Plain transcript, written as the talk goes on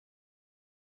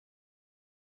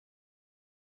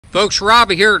Folks,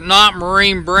 Robbie here at Knott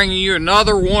Marine bringing you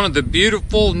another one of the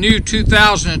beautiful new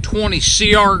 2020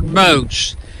 SeaArk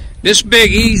boats. This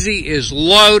Big Easy is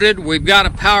loaded. We've got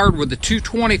it powered with the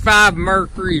 225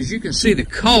 Mercury. As you can see, the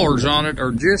colors on it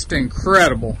are just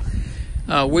incredible.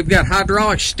 We've got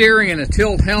hydraulic steering and a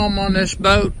tilt helm on this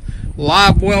boat.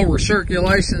 Livewell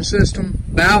recirculation system,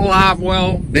 bow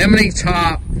Livewell, Bimini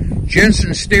top,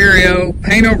 Jensen stereo,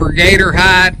 paint over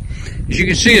Gatorhide. As you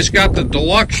can see, it's got the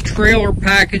deluxe trailer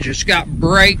package. It's got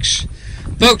brakes.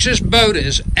 Folks, this boat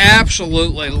is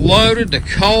absolutely loaded. The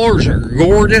colors are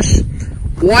gorgeous.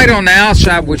 White on the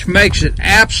outside, which makes it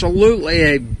absolutely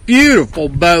a beautiful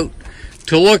boat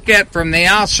to look at from the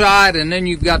outside. And then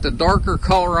you've got the darker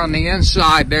color on the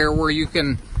inside there where you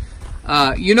can,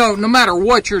 no matter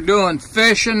what you're doing,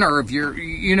 fishing, or if you're,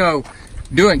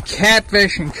 doing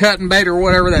catfishing, cutting bait or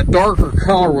whatever, that darker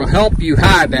color will help you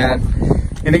hide that.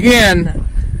 And again,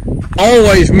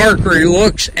 always Mercury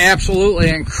looks absolutely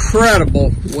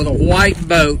incredible with a white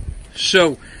boat.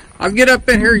 So I'll get up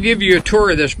in here and give you a tour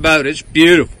of this boat. It's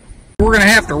beautiful. We're going to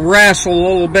have to wrestle a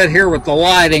little bit here with the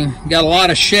lighting. Got a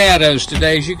lot of shadows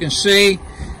today. As you can see,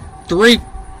 3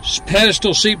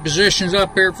 pedestal seat positions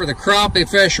up here for the crappie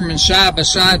fishermen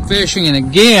side-by-side fishing. And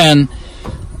again,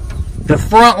 the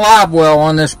front Livewell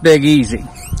on this Big Easy,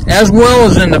 as well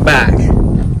as in the back.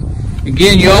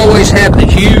 Again, you always have the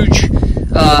huge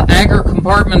anchor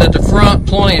compartment at the front,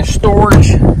 plenty of storage,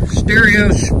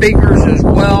 stereo speakers as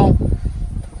well,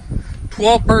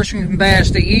 12-person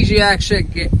capacity, easy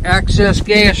access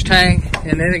gas tank,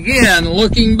 and then again,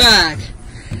 looking back,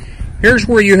 here's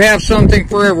where you have something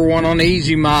for everyone on the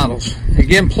easy models.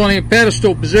 Again, plenty of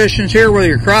pedestal positions here, whether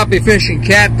you're crappie fishing,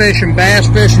 catfishing, bass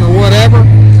fishing, or whatever.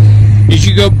 As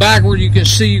you go backward, you can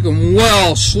see you can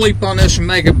well sleep on this and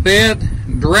make a bed.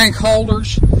 Drink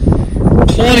holders,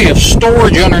 plenty of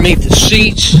storage underneath the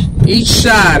seats. Each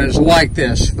side is like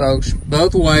this, folks,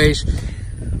 both ways.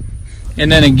 And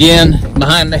then again,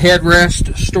 behind the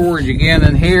headrest, storage again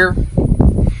in here.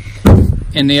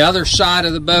 And the other side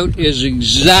of the boat is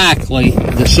exactly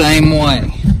the same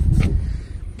way.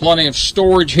 Plenty of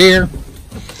storage here,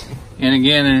 and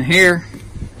again in here.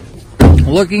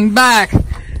 Looking back,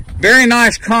 very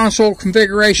nice console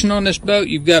configuration on this boat.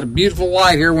 You've got a beautiful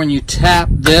light here. When you tap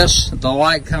this, the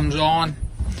light comes on.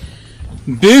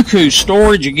 Buku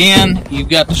storage again. You've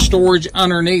got the storage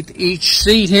underneath each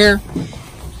seat here.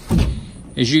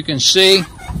 As you can see.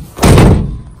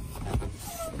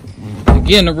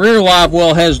 Again, the rear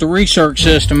Livewell has the Recirc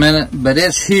system in it, but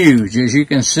it's huge, as you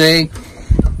can see.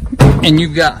 And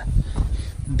you've got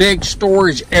big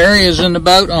storage areas in the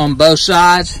boat on both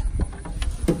sides.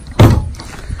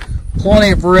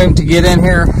 Plenty of room to get in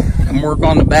here and work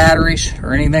on the batteries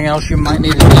or anything else you might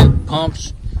need to do,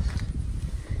 pumps.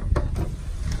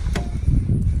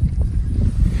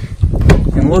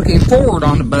 And looking forward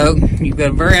on the boat, you've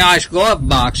got a very nice glove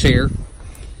box here,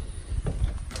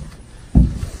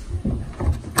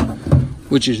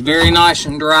 which is very nice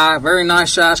and dry, very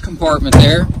nice size compartment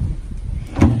there.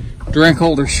 Drink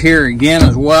holders here again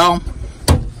as well.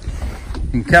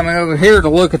 And coming over here to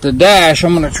look at the dash,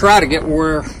 I'm going to try to get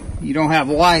where you don't have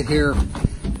light here,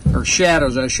 or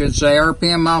shadows I should say.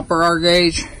 RPM mile per hour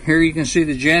gauge. Here you can see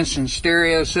the Jensen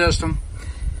stereo system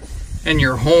and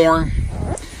your horn.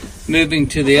 Moving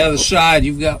to the other side,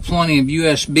 you've got plenty of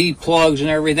USB plugs and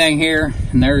everything here.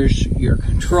 And there's your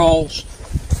controls.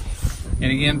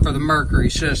 And again for the Mercury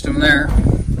system there,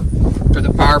 for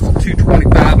the powerful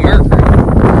 225 Mercury.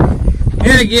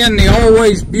 And again, the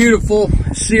always beautiful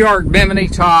SeaArk Bimini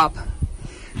top.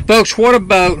 Folks, what a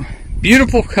boat.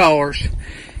 Beautiful colors.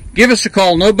 Give us a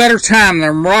call. No better time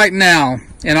than right now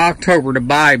in October to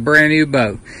buy a brand new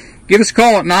boat. Give us a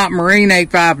call at Knott Marine,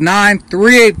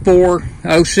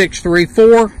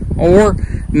 859-384-0634 or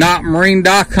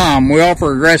knottmarine.com. We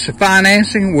offer aggressive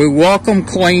financing. We welcome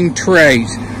clean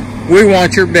trades. We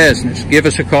want your business. Give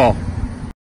us a call.